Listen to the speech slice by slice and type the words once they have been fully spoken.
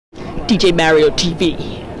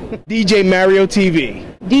DjmarioTV. DjmarioTV.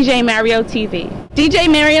 DjmarioTV.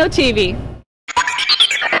 DjmarioTV.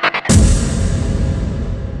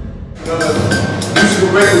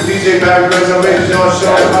 Musical break with DJ Barry Blends. I'm Ray DeJarn,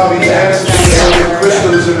 Shawn Harvey,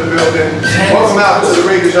 Crystal is in the building. Welcome out to the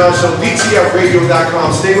Ray DeJarn Show,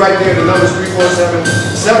 DTFradio.com. Stay right there. The number's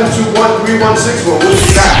 347-721-3164. We'll be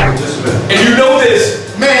back in just a minute. And you know this,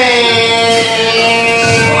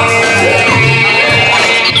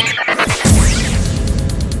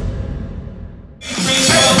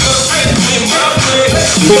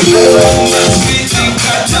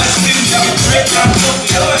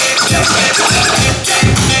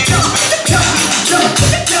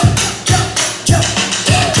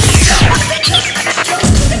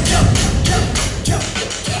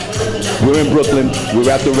 We're in Brooklyn.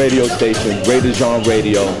 We're at the radio station, Ray DeJarn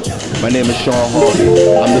Radio. My name is SHAWN Harvey.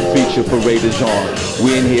 I'm the feature for Ray DeJarn.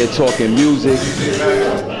 We're in here talking music,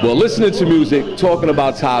 well, listening to music, talking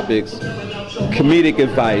about topics, comedic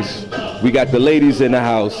advice. We got the ladies in the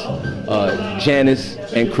house, Janice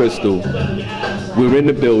and Crystal. We're in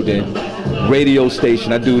the building, radio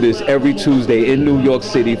station. I do this every Tuesday in New York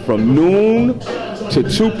City from noon to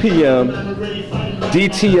 2 p.m.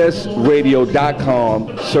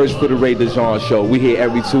 DTSradio.com. Search for the Ray DeJarn Show. We here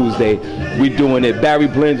every Tuesday. We doing it. Barry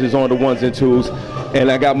Blends is on the ones and twos. And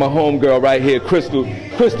I got my homegirl right here, Crystal.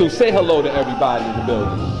 Crystal, say hello to everybody in the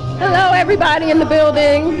building. Hello, everybody in the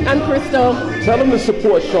building. I'm Crystal. Tell them to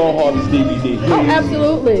support SHAWN Harvey's DvD, please. Oh,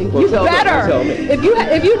 absolutely. Well, You better. tell me. If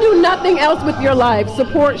you do nothing else with your life,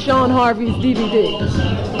 support SHAWN Harvey's DvD.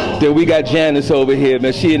 Then we got Janice over here,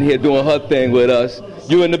 man. She in here doing her thing with us.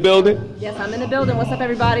 You in the building? Yes, I'm in the building. What's up,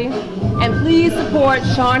 everybody? And please support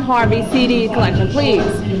SHAWN Harvey CD collection, please.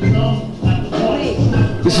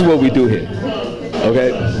 This is what we do here,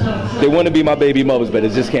 okay? They want to be my baby mothers, but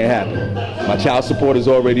it just can't happen. My child support is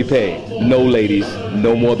already paid. No ladies,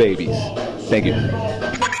 no more babies. Thank you.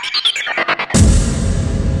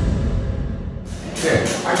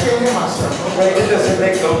 I can't hear myself. it doesn't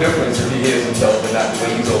make no difference if he hears himself or not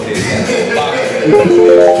when he's over there.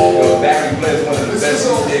 Barry Blends, one of the best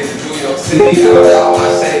DJs in New York City. I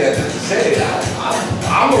say that just to say it.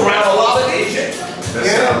 I'm around a lot of DJs.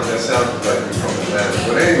 That sounds like you're from Atlanta.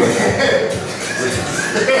 But anyway.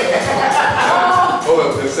 Hold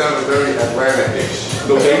up, that sounded very Atlanta-ish.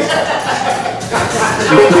 The bass.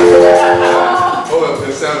 Hold up,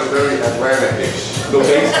 that sounded very Atlanta-ish. The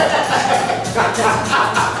bass.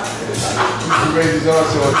 The Ray DeJarn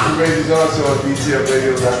Show on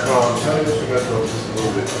DTFradio.com. Tell me what you got though, just a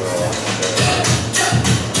little bit.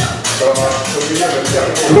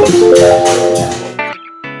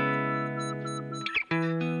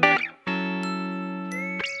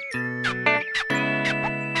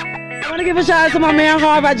 I want to give a shout out to my man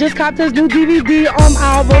Harv. I just copped his new DVD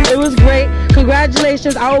album. It was great.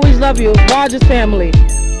 Congratulations. I always love you. Largest family.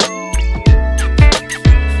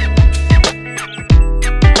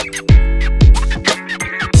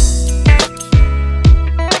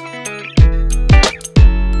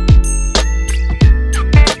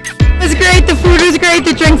 It was great. The food was great.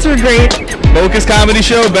 The drinks were great. Focus Comedy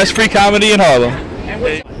Show, best free comedy in Harlem.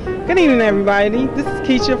 Good evening, everybody. This is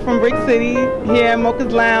Keisha from Brick City here at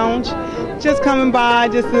Mocha's Lounge. Just coming by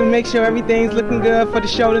just to make sure everything's looking good for the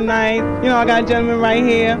show tonight. You know, I got a gentleman right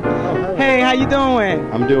here. Hey, how you doing?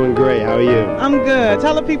 I'm doing great. How are you? I'm good.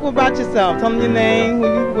 Tell the people about yourself. Tell them your name,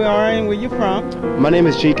 who you are, and where you're from. My name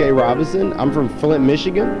is Chike Robinson. I'm from Flint,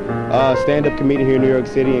 Michigan. Stand-up comedian here in New York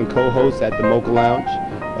City and co-host at the Mocha Lounge.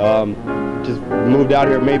 Just moved out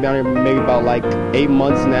here maybe about like 8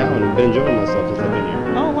 months now, and been enjoying myself since I've been here.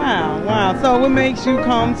 Oh wow, wow. So what makes you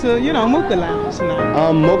come to, Mocha Lounge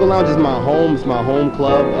tonight? Mocha Lounge is my home. It's my home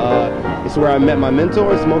club. It's where I met my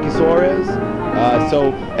mentor, Smokey Suarez.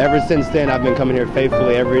 So ever since then, I've been coming here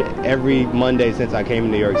faithfully every Monday since I came to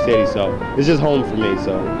New York City. So it's just home for me.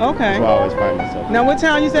 So okay, that's where I always find myself. Now, what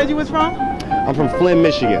town you said you was from? I'm from Flint,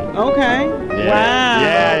 Michigan. Okay. Yeah. Wow.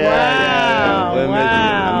 Yeah. Flint,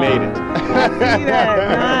 Michigan. I made it. I see that.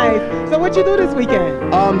 Nice. So what you do this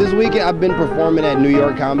weekend? This weekend I've been performing at New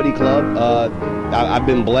York Comedy Club. I've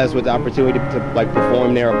been blessed with the opportunity to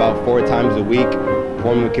perform there about 4 times a week,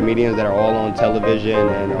 performing with comedians that are all on television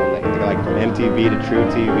and on like from MTV to True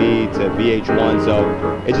TV to VH1. So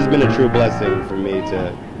it's just been a true blessing for me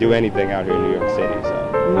to do anything out here in New York City. So.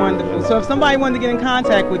 Wonderful. So if somebody wanted to get in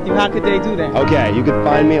contact with you, how could they do that? Okay, you can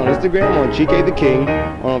find me on Instagram on Chike the King,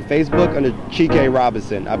 or on Facebook under Chike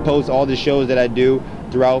Robinson. I post all the shows that I do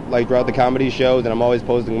throughout the comedy shows, and I'm always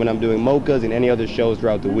posting when I'm doing mochas and any other shows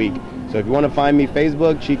throughout the week. So if you want to find me,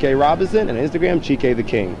 Facebook, Chike Robinson, and Instagram, Chike the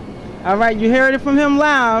King. All right, you heard it from him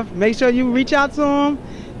live. Make sure you reach out to him.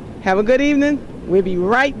 Have a good evening. We'll be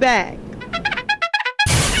right back.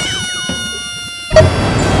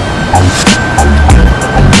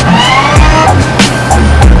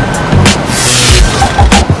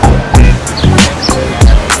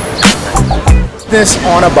 Business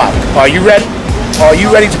on a bike. Are you ready? Are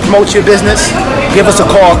you ready to promote your business? Give us a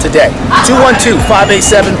call today.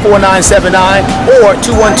 212-587-4979 or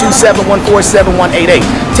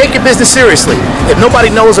 212-714-7188. Take your business seriously. If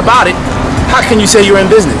nobody knows about it, how can you say you're in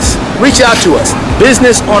business? Reach out to us.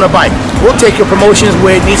 Business on a bike. We'll take your promotions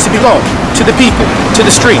where it needs to be going. To the people, to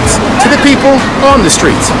the streets, to the people on the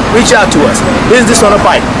streets. Reach out to us. Business on a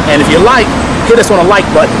bike. And if you like, hit us on a like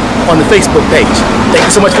button on the Facebook page. Thank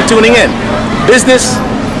you so much for tuning in. Business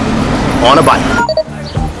on a bike.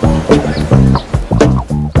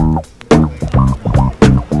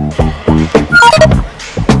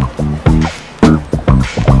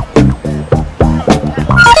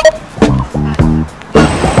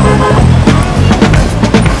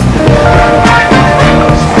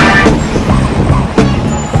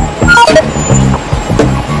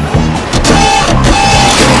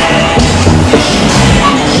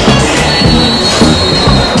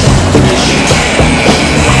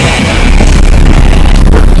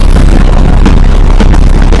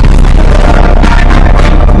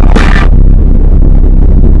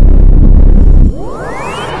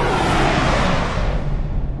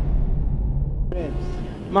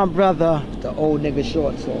 My brother. The old nigga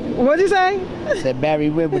short song. What'd you say? I said Barry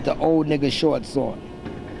Whip with the old nigga short song.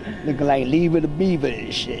 Looking like Leave It a Beaver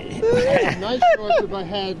and shit. Nice shorts if I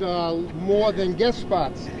had more than guest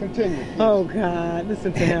spots. Continue. Oh God,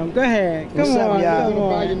 listen to him. Go ahead. Come What's on, up, y'all? come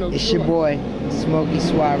on. It's your boy, Smokey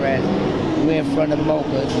Suarez. We're in front of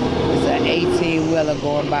Mocha's. It's an 18-wheeler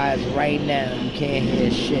going by us right now. You can't hear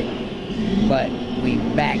shit. But we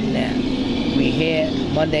back now. We here,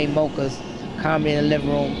 Monday Mocha's. Comedy in the Living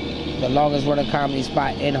Room, the longest running comedy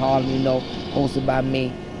spot in Harlem, you know, hosted by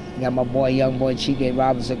me. Got my boy, young boy, Chike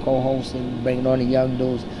Robinson, co-hosting, bringing on the young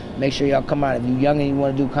dudes. Make sure y'all come out. If you're young and you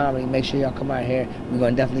want to do comedy, make sure y'all come out here. We're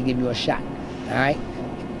going to definitely give you a shot, all right?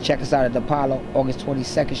 Check us out at the Apollo, August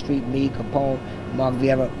 22nd Street, me, Capone, Mark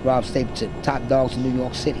Vieira, Rob Stapleton, top dogs in New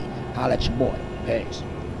York City. Holla at your boy. Peace.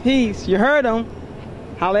 Peace. You heard him.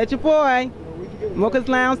 Holla at your boy. Mocha's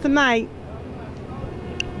Lounge tonight.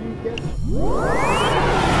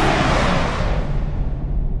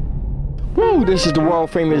 Woo, this is the world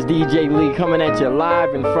famous DJ Lee coming at you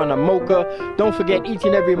live in front of Mocha. Don't forget, each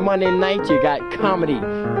and every Monday night you got comedy.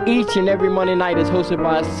 Each and every Monday night is hosted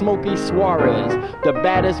by Smokey Suarez, the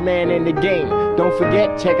baddest man in the game. Don't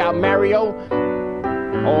forget, check out Mario.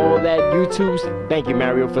 All that YouTubes. Thank you,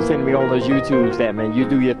 Mario, for sending me all those YouTubes. That, man, you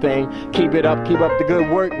do your thing. Keep it up. Keep up the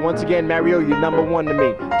good work. Once again, Mario, you're #1 to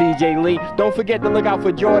me. DJ Lee. Don't forget to look out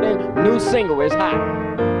for Jordan. New single is hot.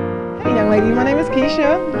 Hey, young lady. My name is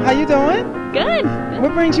Keisha. How you doing? Good.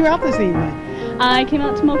 What brings you out this evening? I came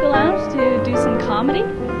out to Mocha Lounge to do some comedy.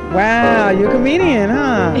 Wow, you're a comedian,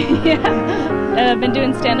 huh? Yeah. I've been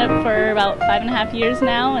doing stand-up for about 5.5 years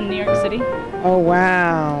now in New York City. Oh,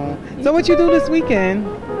 wow. So what you do this weekend?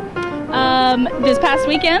 This past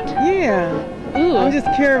weekend? Yeah. Ooh. I'm just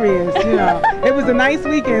curious, you know. It was a nice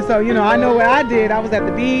weekend, so, you know, I know what I did. I was at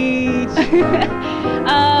the beach.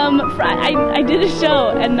 I did a show,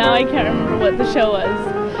 and now I can't remember what the show was.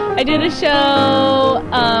 I did a show,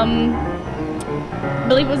 I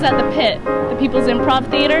believe it was at the Pit, the People's Improv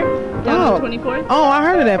Theater, down on the 24th. Oh, I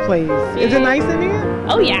heard of that place. Yeah. Is it nice in there?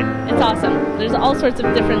 Oh yeah, it's awesome. There's all sorts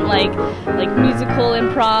of different like musical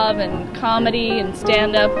improv and comedy and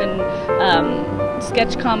stand-up and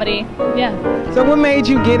sketch comedy. Yeah. So what made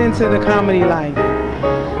you get into the comedy life?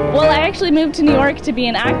 Well, I actually moved to New York to be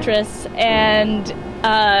an actress, and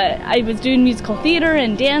I was doing musical theater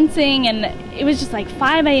and dancing, and it was just like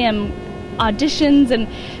 5 a.m. auditions, and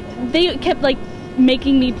they kept like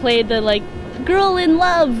making me play the like girl in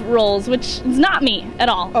love roles, which is not me at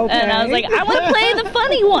all. Okay. And I was like, I want to play the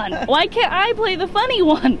funny one. Why can't I play the funny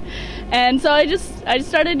one? And so I just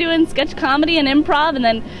started doing sketch comedy and improv, and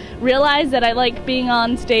then realized that I like being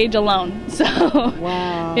on stage alone. So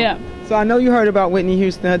wow. Yeah. So I know you heard about Whitney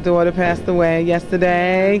Houston. Her daughter passed away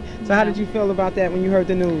yesterday. So how did you feel about that when you heard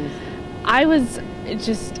the news? I was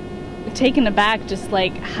just taken aback, just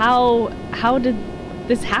like how did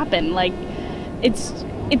this happen? Like it's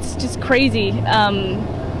just crazy,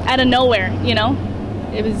 out of nowhere, you know?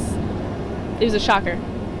 It was a shocker.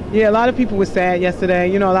 Yeah, a lot of people were sad yesterday.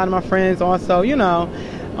 You know, a lot of my friends also, you know.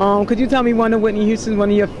 Could you tell me one of Whitney Houston's, one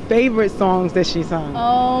of your favorite songs that she sung?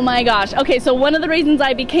 Oh my gosh. Okay, so one of the reasons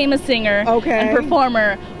I became a singer and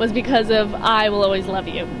performer was because of I Will Always Love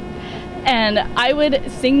You. And I would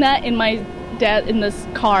sing that in my dad in this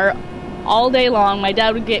car all day long. My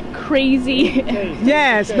dad would get crazy.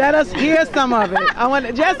 Yes, let us hear some of it. I want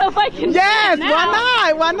to just. I don't know if I can. Yes, now. why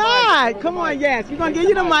not? Why not? Come on, yes. We're gonna give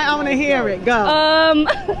you the mic. I want to hear it. Go. I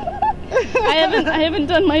haven't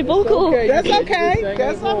done my vocal. Okay, that's okay.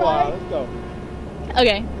 That's all right. Let's go.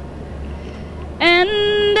 Okay. And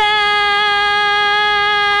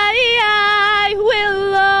I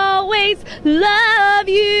will always love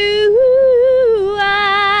you.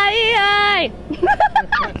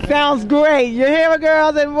 Sounds great. You hear it,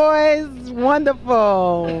 girls and boys?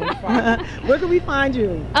 Wonderful. Where can we find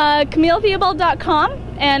you? CamilleTheobald.com,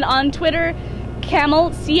 and on Twitter, Camel,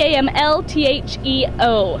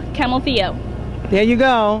 CAMLTHEO, Camel Theo. There you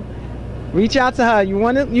go. Reach out to her. You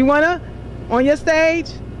wanna on your stage?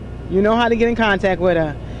 You know how to get in contact with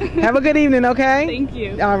her. Have a good evening, okay? Thank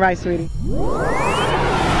you. All right, sweetie.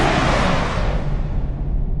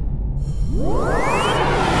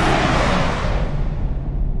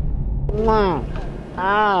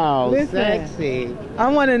 Oh, Listen, sexy.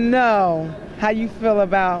 I want to know how you feel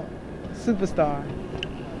about Superstar.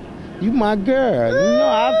 You my girl. You know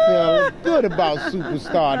I feel good about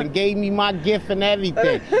Superstar. They gave me my gift and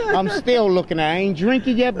everything. I'm still looking at it. I ain't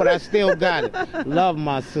drinking yet, but I still got it. Love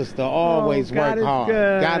my sister. Always work hard.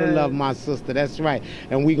 Good. Gotta love my sister. That's right.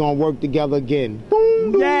 And we gonna work together again.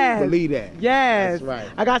 Boom, boom. Yes. Believe that. Yes. That's right.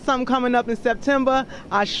 I got something coming up in September.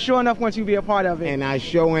 I sure enough want you to be a part of it. And I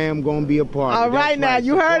sure am gonna be a part of it. All right, now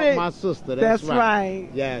you heard it. My sister. That's right.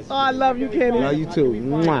 Yes. Oh, I love you, Kenny. Love you too.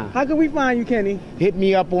 Mwah. How can we find you, Kenny? Hit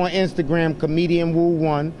me up on Instagram, Comedian Woo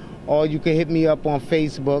 1, or you can hit me up on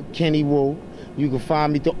Facebook, Kenny Woo. You can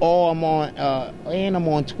find me through. Or I'm on, and I'm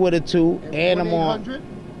on Twitter too, and I'm on.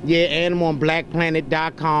 Yeah, and I'm on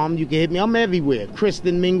BlackPlanet.com. You can hit me. I'm everywhere.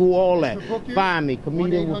 Kristen Mingle, all that. Find me,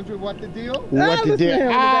 Comedian Woo. 1-800 what the deal? What the deal?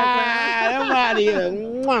 I'm out of here.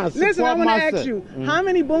 Mwah. Listen, I Support want to my ask son. you, how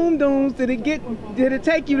many boom dooms did it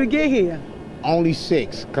take you to get here? Only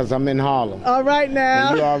 6, because I'm in Harlem. All right now.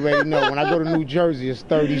 And you already know. When I go to New Jersey, it's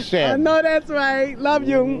 37. I know that's right. Love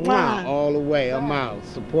you. Mwah. All the way. I'm out.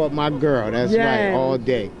 Support my girl. That's right. All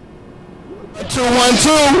day.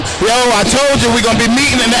 212. Yo, I told you we're going to be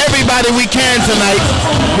meeting everybody we can tonight.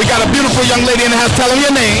 We got a beautiful young lady in the house. Tell them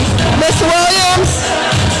your name. Miss Williams.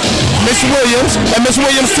 Miss Williams. And Miss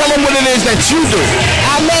Williams, tell them what it is that you do.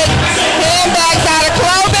 I make handbags out of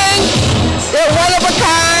clothing. They're one of a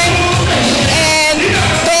kind. And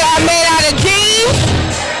they are made out of jeans,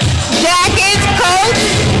 jackets, coats,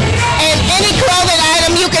 and any clothing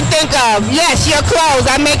item you can think of. Yes, your clothes.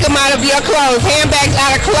 I make them out of your clothes. Handbags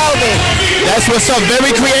out of clothing. That's what's up.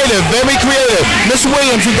 Very creative. Very creative. Miss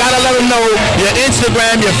Williams, you got to let them know your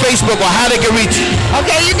Instagram, your Facebook, or how they can reach you.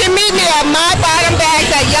 Okay, you can meet me at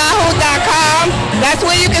mybottombags@yahoo.com. That's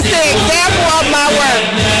where you can see an example of my work.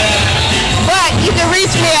 But you can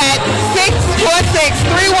reach me at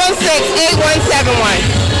 646-316-8171.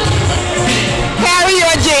 Carry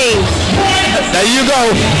your jeans. There you go.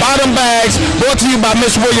 Bottom Bags, brought to you by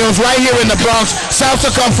Miss Williams right here in the Bronx. Salsa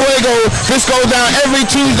con Fuego. This goes down every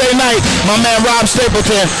Tuesday night. My man Rob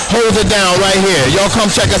Stapleton holds it down right here. Y'all come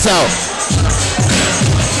check us out.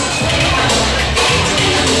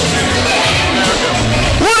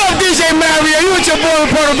 What up, DJ Mario? You with your boy,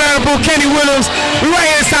 Porto Vanderpool, Kenny Williams. We right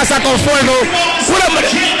here in Salsa con Fuego. What up,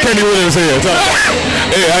 Kenny Williams here.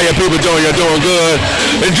 Hey, how your people doing? You're doing good.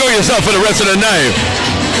 Enjoy yourself for the rest of the night.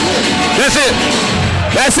 That's it.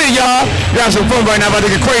 That's it, y'all. Got some fun right now, about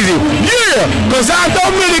to get crazy. Yeah, because I'm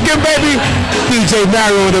Dominican, baby. DJ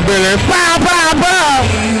Mario in the building. Pow, pow, pow.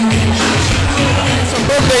 Some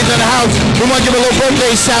birthdays in the house. We want to give a little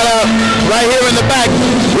birthday shout out right here in the back.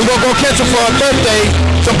 We're going to go catch her for her birthday.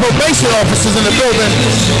 Some probation officers in the building.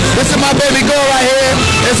 This is my baby girl right here.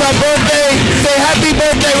 It's her birthday. Say happy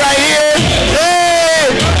birthday right here.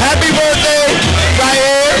 Hey, happy birthday right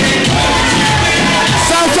here.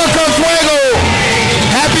 Salsa con Fuego.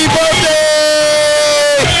 Happy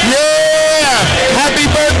birthday. Yeah. Happy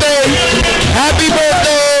birthday. Happy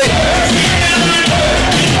birthday.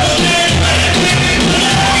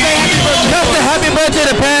 Say happy birthday. Happy birthday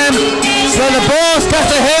to Pam. From the boss,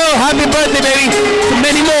 Pastor Hill. Happy birthday, baby. To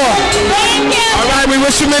many more. Thank you. All right, we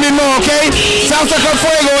wish you many more, okay? Salsa con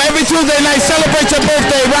Fuego, every Tuesday night, celebrate your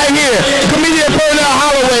birthday right here. Comedian Pernell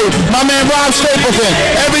Holloway, my man Rob Stapleton,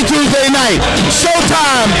 every Tuesday night.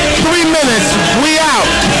 Showtime, 3 minutes, we out.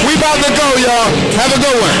 We about to go, y'all. Have a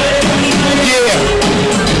good one.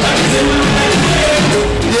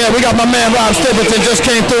 Yeah, we got my man Rob Stapleton just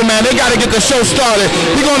came through, man. They got to get the show started.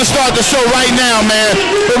 We're going to start the show right now, man.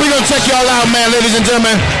 But we're going to check y'all out, man, ladies and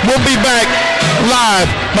gentlemen. We'll be back live.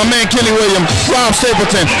 My man Kenny Williams, Rob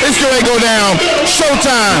Stapleton. It's going to go down.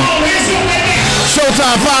 Showtime.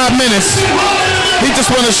 Showtime, 5 minutes. He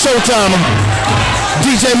just won a Showtime.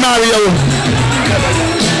 DJ Mario,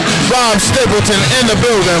 Rob Stapleton in the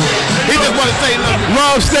building. He just want to say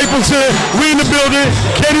Rob Stapleton, we in the building.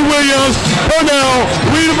 Kenny Williams, Purnell,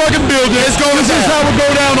 we in the fucking building. This is how it go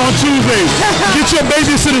down on Tuesday. Get your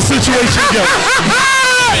babysitter situation together.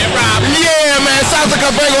 Yeah, man, South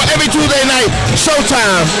Cabrego every Tuesday night.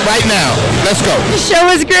 Showtime right now. Let's go. The show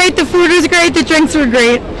was great, the food was great, the drinks were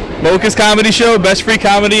great. Mocha's Comedy Show, best free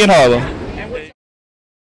comedy in Harlem.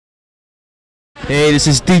 Hey, this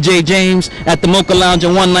is DJ James at the Mocha Lounge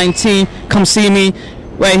on 119. Come see me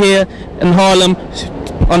right here in Harlem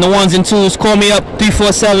on the ones and twos. Call me up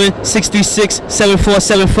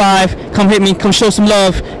 347-636-7475. Come hit me. Come show some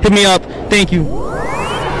love. Hit me up. Thank you.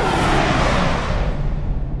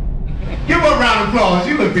 Give her a round of applause.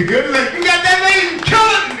 You look good. Like, you got that lady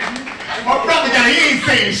killing me. My brother he ain't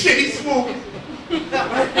saying shit. He's smoking. Give him a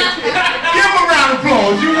round of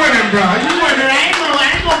applause. You winning, bro. You winning. I ain't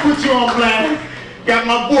gonna put you on blast. Got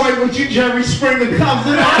my boy with you, Jerry Springer comes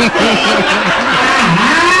in.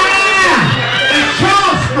 It's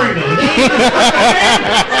Charles Springer.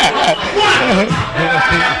 What?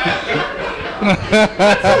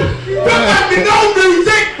 There must be no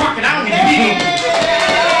music. Fuck it, I don't need it.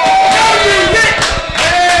 No music.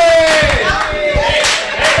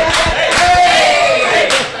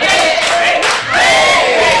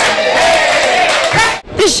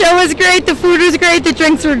 The show was great, the food was great, the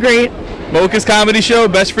drinks were great. Mocha's Comedy Show,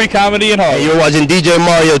 best free comedy in Harlem. Hey, you're watching DJ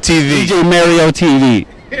Mario TV. DJ Mario TV.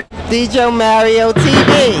 DJ Mario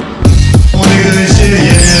TV.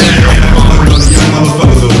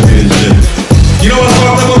 You know what's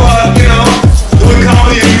fucked up about, doing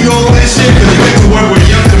comedy and you know all this shit? Because you get to work with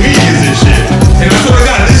young comedians and shit. And I swear to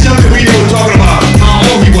God, this young comedian was talking about how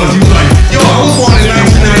old he was. He was like, yo, I was born in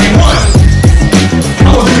 1991.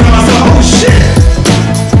 I was thinking to myself, oh shit.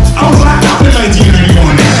 I was locked up in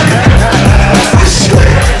 1991 and shit. I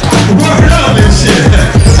swear. Word up and shit.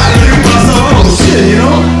 I think to myself, oh shit, you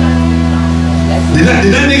know? Did that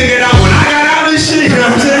nigga get out when I got out and shit? You know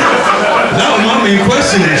what I'm saying? That was my main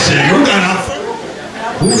question and shit. Who got out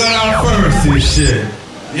first? Who got out first and shit?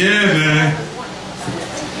 Yeah, man.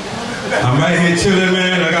 I'm right here chilling,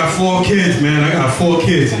 man. I got 4 kids, man. I got 4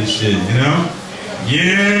 kids and shit, you know?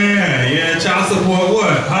 Yeah. Child support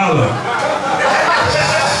what? Holla.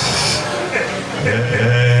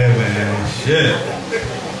 Yeah, man. Shit.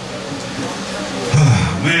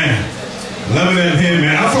 Man. Loving them here,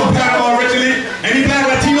 man. I'm from Panama originally. Any black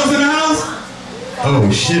Latinos in the house? Oh,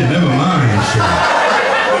 shit. Never mind and shit.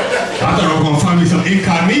 I thought I was going to find me some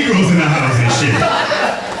incognegros in the house and shit.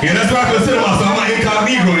 Yeah, that's why I consider myself. I'm an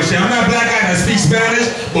incognegro and shit. I'm not a black guy that speaks Spanish,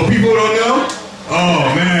 but people don't know. Oh,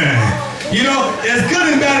 man. You know, it's good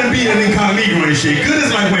and bad to be an incognegro and shit. Good is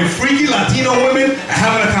like when freaky Latino women are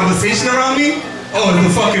having a conversation around me. Oh, it's the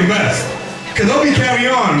fucking best. Because they'll be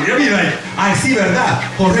carry on. They'll be like, I see verdad.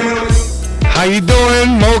 How you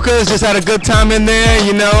doing? Mocha's just had a good time in there,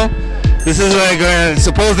 you know. This is like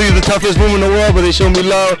supposedly the toughest room in the world, but they showed me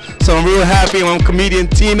love, so I'm real happy. I'm comedian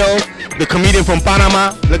Tino, the comedian from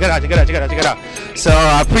Panama. Look at that, check it out. So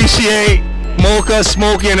I appreciate Mocha,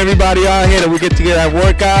 Smokey, and everybody out here that we get to get that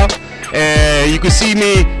workout. And you can see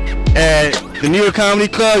me at the New York Comedy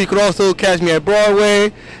Club. You can also catch me at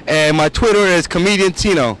Broadway. And my Twitter is Comedian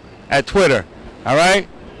Tino at Twitter. All right?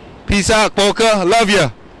 Peace out, Mocha. I love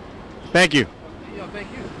you. Thank you. Thank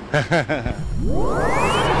you.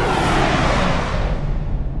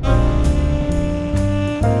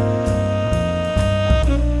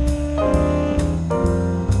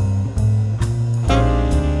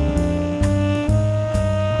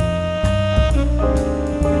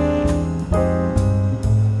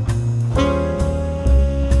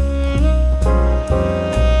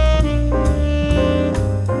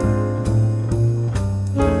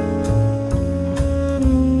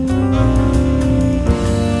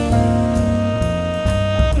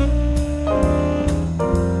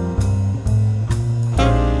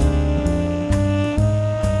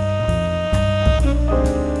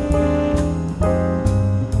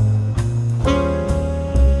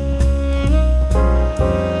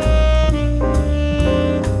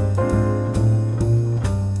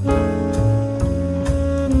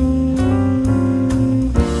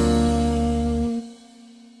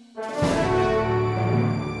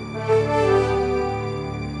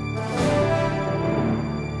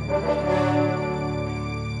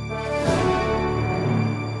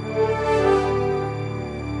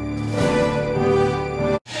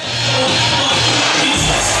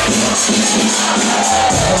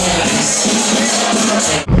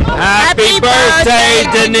 Happy birthday,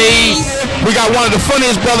 Denise! We got one of the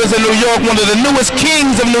funniest brothers in New York, one of the newest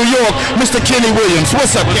kings of New York, Mr. Kenny Williams.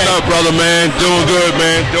 What's up, Kenny? What's up, brother, man? Doing good,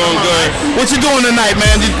 man. Doing good. What you doing tonight,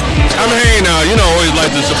 man? I'm hanging out. You know, I always like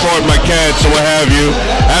to support my cats and what have you.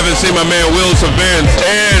 I haven't seen my man Will Savance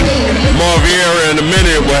and Marviera in a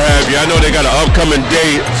minute, what have you. I know they got an upcoming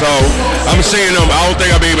date, so I'm seeing them. I don't think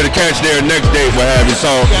I'll be able to catch their next date, what have you. So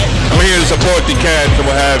I'm here to support the cats and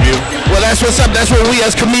what have you. Well, that's what's up. That's what we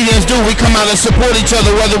as comedians do. We come out and support each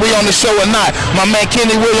other whether we on the show or not. My man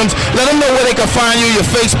Kenny Williams, let them know where they can find you, your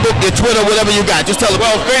Facebook, your Twitter, whatever you got. Just tell them.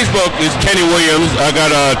 Well, Facebook is Kenny Williams. I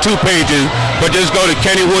got 2 pages, but just go to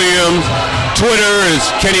Kenny Williams. Twitter is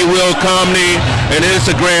Kenny Will Comedy, and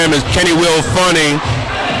Instagram is Kenny Will Funny.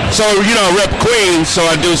 So, you know, I rep Queens, so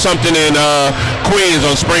I do something in Queens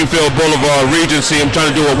on Springfield Boulevard, Regency. I'm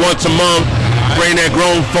trying to do it once a month, bring that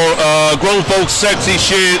grown folks sexy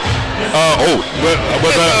shit. Okay.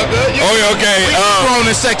 Grown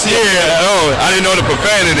and sexy. Yeah, I didn't know the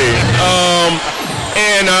profanity.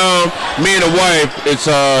 Me and the wife, it's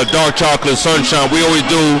Dark Chocolate Sunshine. We always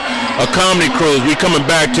do a comedy cruise. We coming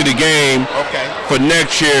back to the game for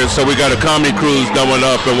next year, so we got a comedy cruise going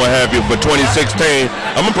up and what have you for 2016.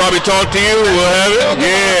 I'm gonna probably talk to you. We'll have it.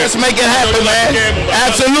 Yeah. Let's make it happen, man.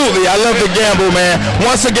 Absolutely. I love to gamble, man.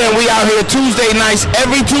 Once again, we out here Tuesday nights.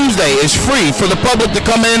 Every Tuesday is free for the public to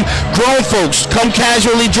come in. Grown folks, come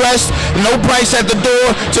casually dressed. No price at the door.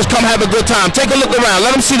 Just come have a good time. Take a look around.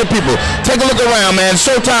 Let them see the people. Take a look around, man.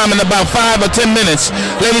 Showtime in about 5 or 10 minutes.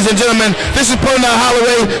 Ladies and gentlemen, this is Pernell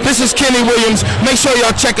Holloway. This is Kenny Williams. Make sure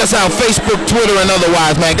y'all check us out. Facebook, Twitter, and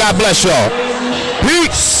otherwise, man. God bless y'all.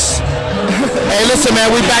 Peace. Hey, listen, man,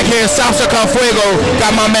 we back here in South Fuego.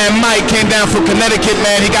 Got my man Mike, came down from Connecticut,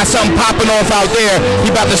 man. He got something popping off out there. He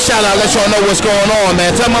about to shout out, let y'all know what's going on,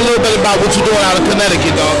 man. Tell him a little bit about what you're doing out of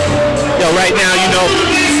Connecticut, dog. Yo, right now, you know,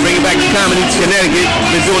 bringing back the comedy to Connecticut.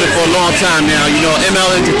 Been doing it for a long time now, you know,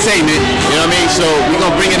 ML Entertainment, you know what I mean? So we're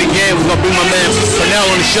going to bring it again. We're going to bring my man Pernell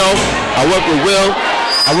on the show. I work with Will.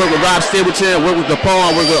 I work with Rob Stapleton, I work with Capone,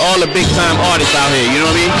 I work with all the big-time artists out here, you know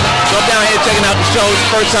what I mean? So I'm down here checking out the show. It's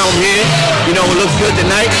the first time I'm here. You know, it looks good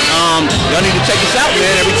tonight. Y'all need to check this out,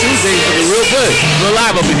 man. Every Tuesday it's looking real good. Real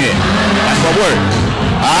live up in here. That's my word.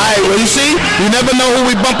 Alright, well you see, you never know who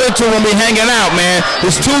we bump into when we hanging out, man.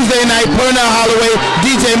 It's Tuesday night, Pernell Holloway,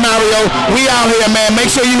 DJ Mario. We out here, man.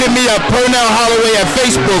 Make sure you hit me up, Pernell Holloway at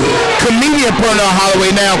Facebook. Comedian Pernell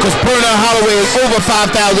Holloway now, because Pernell Holloway is over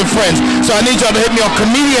 5,000 friends. So I need y'all to hit me on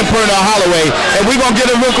Comedian Pernell Holloway. And we're going to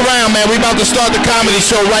get a look around, man. We about to start the comedy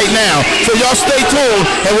show right now. So y'all stay tuned,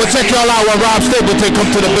 and we'll check y'all out when Rob Stapleton come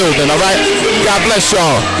to the building, alright? God bless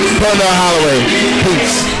y'all. Pernell Holloway.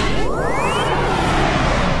 Peace.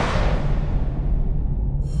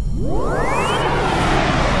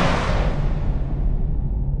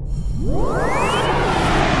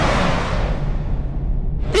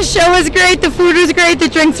 The show was great, the food was great, the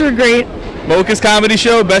drinks were great. Mocha's Comedy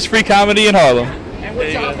Show, best free comedy in Harlem. And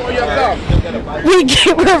what y'all for your come?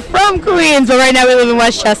 We're from Queens, but right now we live in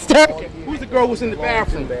Westchester. Who's the girl who's in the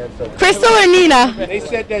bathroom? Crystal or Nina? They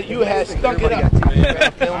said that you had stunk it up.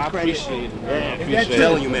 I appreciate it, man. I appreciate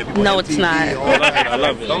telling you, man. No, it's not. I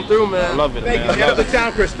love it. Come through, man. I love it, man. You have a good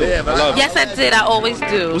time, Crystal. Yeah, I love it. Yes, I did. I always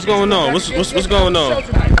do. What's going on? What's going on?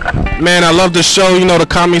 Man, I love the show. You know, the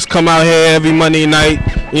comics come out here every Monday night.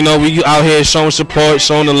 You know, we out here showing support,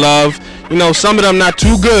 showing the love. You know, some of them not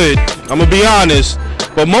too good, I'm going to be honest.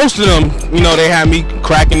 But most of them, you know, they have me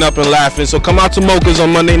cracking up and laughing. So come out to Mocha's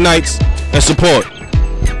on Monday nights and support.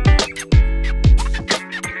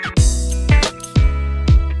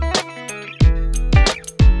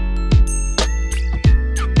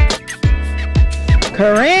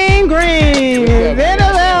 Kareem Green is in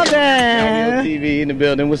the building. DvD in the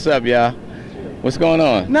building. What's up, y'all? What's going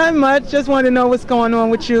on? Not much. Just wanted to know what's going on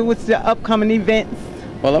with you. What's the upcoming events?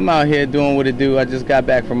 Well, I'm out here doing what I do. I just got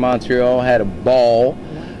back from Montreal. Had a ball.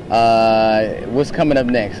 What's coming up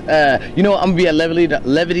next? You know, I'm gonna be at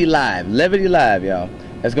Levity Live, y'all.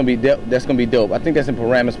 That's gonna be dope. I think that's in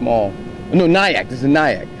Paramus Mall. No, Nyack. This is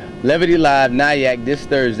Nyack. Levity Live, Nyack, this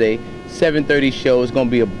Thursday. 7:30 show. It's gonna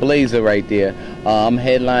be a blazer right there. I'm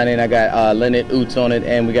headlining. I got Leonard Oots on it,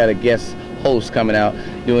 and we got a guest host coming out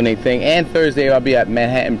doing a thing. And Thursday I'll be at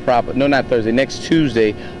Manhattan Proper. No, not Thursday. Next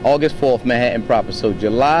Tuesday, August 4th, Manhattan Proper. So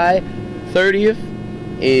July 30th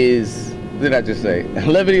is, what did I just say?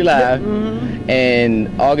 Levity Live, and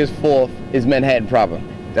August 4th is Manhattan Proper.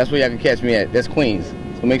 That's where y'all can catch me at. That's Queens.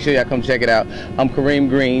 So make sure y'all come check it out. I'm Kareem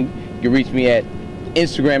Green. You can reach me at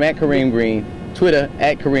Instagram at Kareem Green, Twitter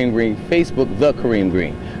at Kareem Green, Facebook The Kareem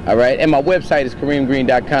Green. All right, and my website is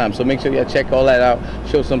KareemGreen.com. So make sure y'all check all that out.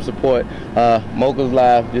 Show some support. Mocha's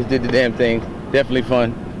Live just did the damn thing. Definitely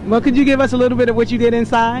fun. Well, could you give us a little bit of what you did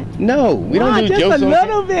inside? No, we don't do just jokes. Just a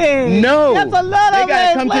little bit. No. Just a little bit. They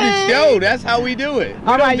gotta come to the please. show. That's how we do it.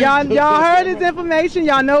 All right, y'all heard his information.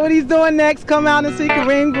 Y'all know what he's doing next. Come out and see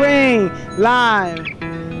Kareem Green live.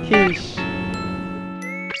 Keish.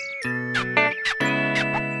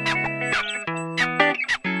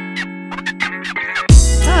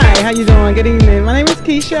 Hi, how you doing? Good evening. My name is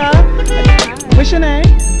Keisha. What's your name?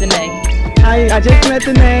 Danae. I just met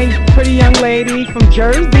Danae, pretty young lady from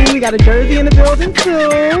Jersey. We got a Jersey in the building too.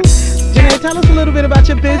 Danae, tell us a little bit about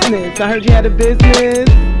your business. I heard you had a business.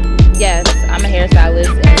 Yes, I'm a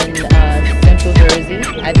hairstylist in Central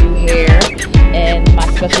Jersey. I do hair, and my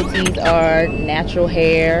specialties are natural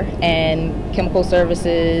hair and chemical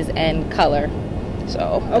services and color.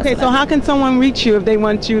 So okay, so how can someone reach you if they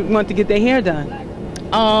want to get their hair done?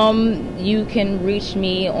 You can reach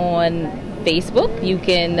me on Facebook. You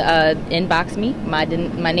can inbox me. My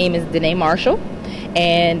name is Danae Marshall,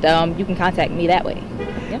 and you can contact me that way.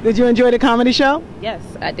 Yep. Did you enjoy the comedy show? Yes,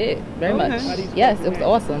 I did very much. Yes, it was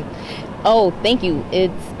awesome. Oh, thank you.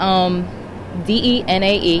 It's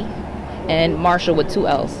DeNae and Marshall with 2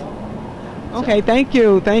 L's. Okay, thank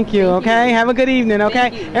you. Okay, have a good evening.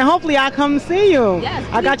 Okay, and hopefully I'll come see you. Yes,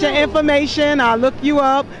 I got your information. I'll look you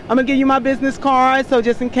up. I'm gonna give you my business card, so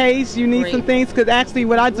just in case you need some things, because actually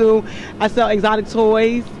what I do, I sell exotic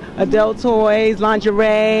toys, adult toys,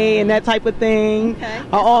 lingerie, and that type of thing. Okay,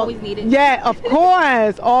 always needed. Yeah, of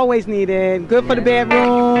course, always needed. Good for the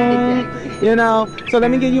bedroom. Exactly. You know. So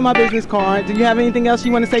let me give you my business card. Do you have anything else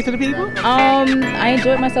you want to say to the people? I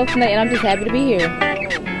enjoyed myself tonight, and I'm just happy to be here.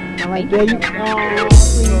 All right, there you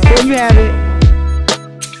have it.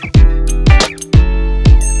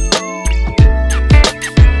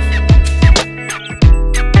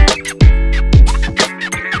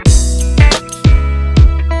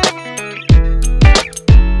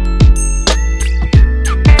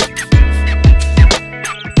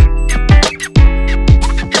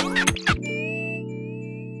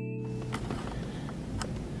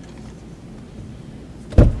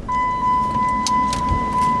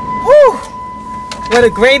 What a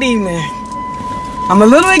great evening. I'm a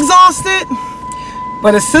little exhausted,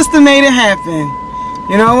 but a sister made it happen.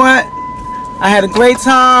 You know what? I had a great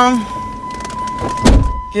time.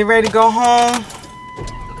 Get ready to go home.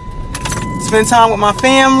 Spend time with my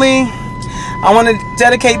family. I want to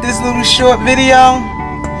dedicate this little short video,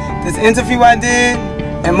 this interview I did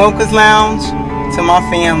at Mocha's Lounge, to my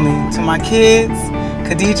family, to my kids,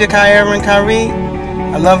 Khadija, Kyra, and Kyrie.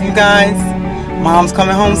 I love you guys. Mom's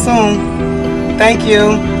coming home soon. Thank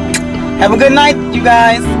you. Have a good night, you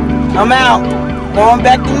guys. I'm out. Going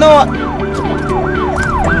back to North.